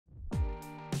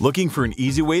Looking for an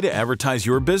easy way to advertise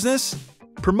your business?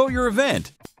 Promote your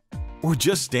event? Or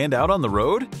just stand out on the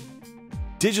road?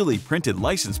 Digitally printed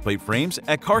license plate frames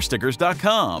at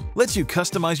carstickers.com lets you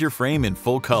customize your frame in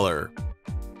full color.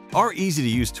 Our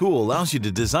easy-to-use tool allows you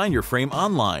to design your frame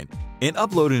online and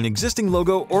upload an existing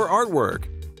logo or artwork.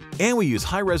 And we use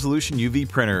high-resolution UV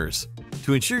printers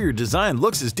to ensure your design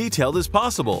looks as detailed as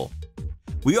possible.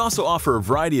 We also offer a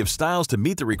variety of styles to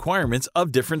meet the requirements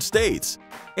of different states.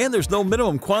 And there's no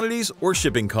minimum quantities or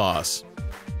shipping costs.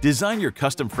 Design your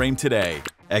custom frame today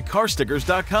at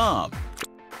carstickers.com.